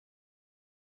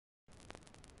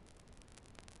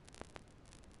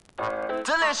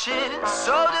Delicious,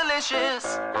 so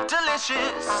delicious,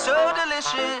 delicious, so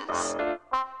delicious.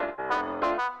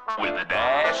 With a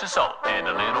dash of salt and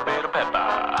a little bit of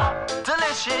pepper.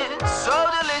 Delicious, so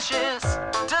delicious,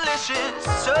 delicious,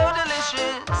 so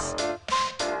delicious.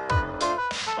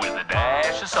 With a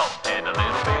dash of salt and a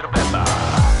little bit of pepper.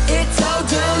 It's so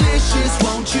delicious,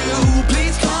 won't you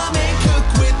please come and cook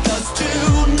with us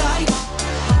tonight?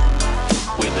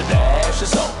 With a dash of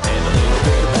salt and a little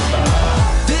bit of pepper.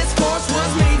 This course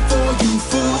was made for you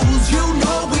fools. You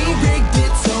know we rigged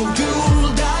it so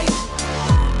you'll die.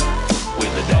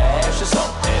 With a dash of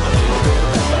salt and a little bit of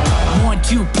pepper. 1,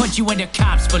 2, punch you in the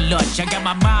cops for lunch. I got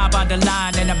my mob on the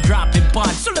line and I'm dropping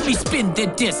bombs. So let me spin the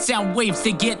disc. Sound waves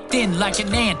to get thin like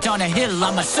an ant on a hill.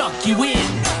 I'ma suck you in.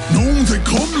 Gnomes they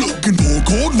come looking for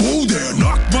gold. Whoa there,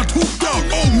 knock my tooth down.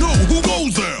 Oh no, who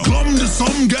goes there? Glum to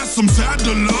some, guess I'm sad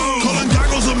to love. Calling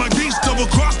gaggles of my beast, double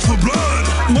crossed for blood.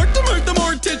 The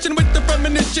mortician with the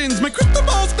premonitions. My crystal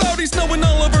ball's cloudy, snowing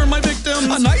all over my victims.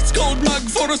 A nice cold mug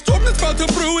for a storm that's about to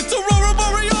brew. It's Aurora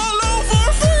Boreal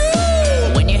over for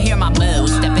you. When you hear my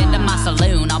moves, step into my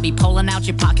saloon. I'll be pulling out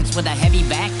your pockets with a heavy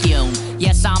vacuum.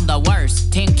 Yes, I'm the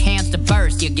worst. 10 cans to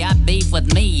burst. You got beef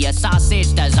with me, a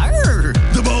sausage dessert.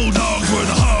 The bulldogs were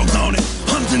the hogs on it.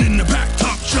 Hunting in the back,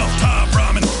 top shelf, top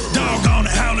ramen. Dog on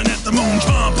it, howling at the moon,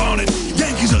 chomp on it.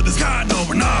 Yankees of the sky, no,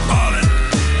 we're not falling.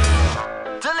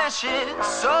 Delicious,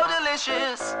 so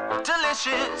delicious,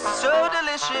 delicious, so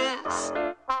delicious.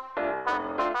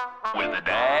 With a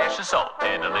dash of salt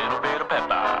and a little bit of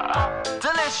pepper.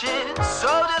 Delicious,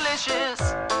 so delicious,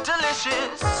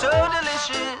 delicious, so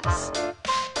delicious.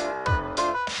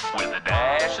 With a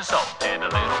dash of salt and a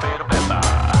little bit of pepper.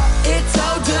 It's so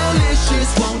delicious,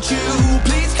 won't you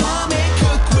please come and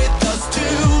cook with us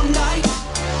tonight?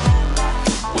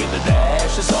 With a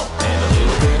dash of salt and a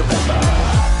little bit of pepper.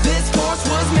 This course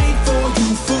was made for you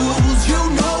fools. You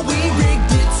know we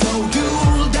rigged it so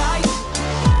you'll die.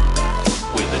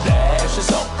 With a dash of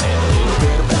salt and a little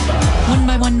bit of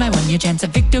pepper. One by one, your chance of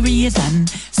victory is done.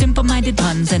 Simple-minded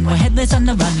puns and we're headless on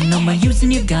the run. No more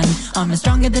using your gun, armor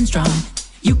stronger than strong.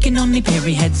 You can only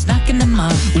parry heads, knocking them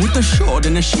off. With a sword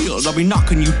and a shield, I'll be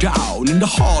knocking you down. In the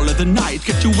hall of the night,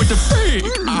 get you with the freak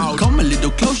out. Come a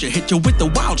little closer, hit you with the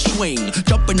wild swing.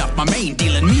 Jumping off my mane,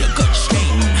 dealing me a good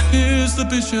sting. Here's the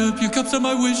bishop, your cups on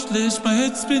my wish list. My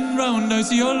head spin round, I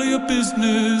see all of your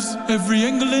business. Every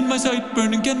angle in my sight,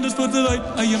 burning candles for the light.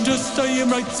 I am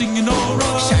right, singing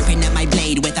alright. Sharpen up my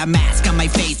blade with a mask on my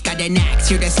face. Got an axe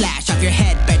here to slash off your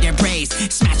head, better brace.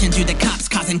 Smashing through the cups,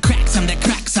 causing cracks. I'm the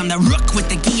cracks, I'm the rook with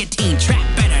the guillotine trap,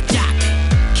 better duck.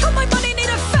 Count my money, need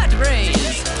a fat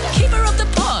raise. Keeper of the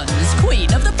puns,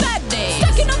 queen of the bad days.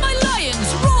 Stacking on my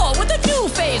lions, roar with a new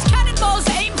phase. Cannonballs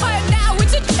aim fire now,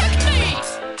 it's a checkmate.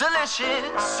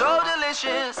 Delicious, so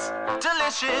delicious,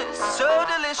 delicious, so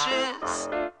delicious.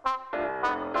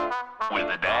 With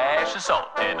a dash of salt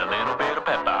and a little bit of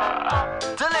pepper.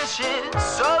 Delicious,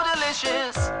 so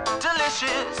delicious,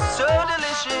 delicious, so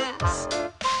delicious.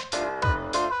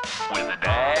 With a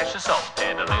dash of salt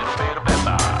and a little bit of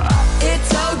pepper. It's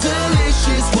so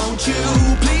delicious, won't you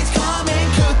please come and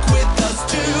cook with us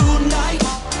tonight?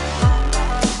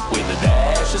 With a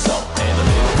dash of salt and a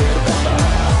little bit of pepper.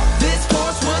 This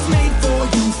course was made for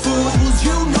you fools.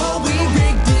 You know we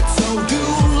rigged it so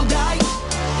you'll die.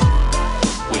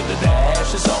 With a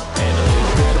dash of salt and a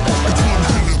little bit of pepper. It's one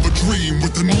hell of a dream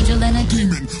with an Angel and a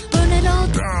demon. burn it all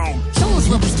Down, souls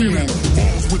will be stealing.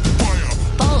 balls with the fire.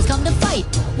 Balls come to fight,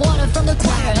 water from the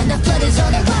choir, and the flood is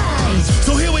on the rise.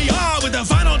 So here we are with the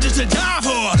final dish to die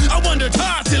for. I wonder,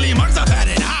 silly marks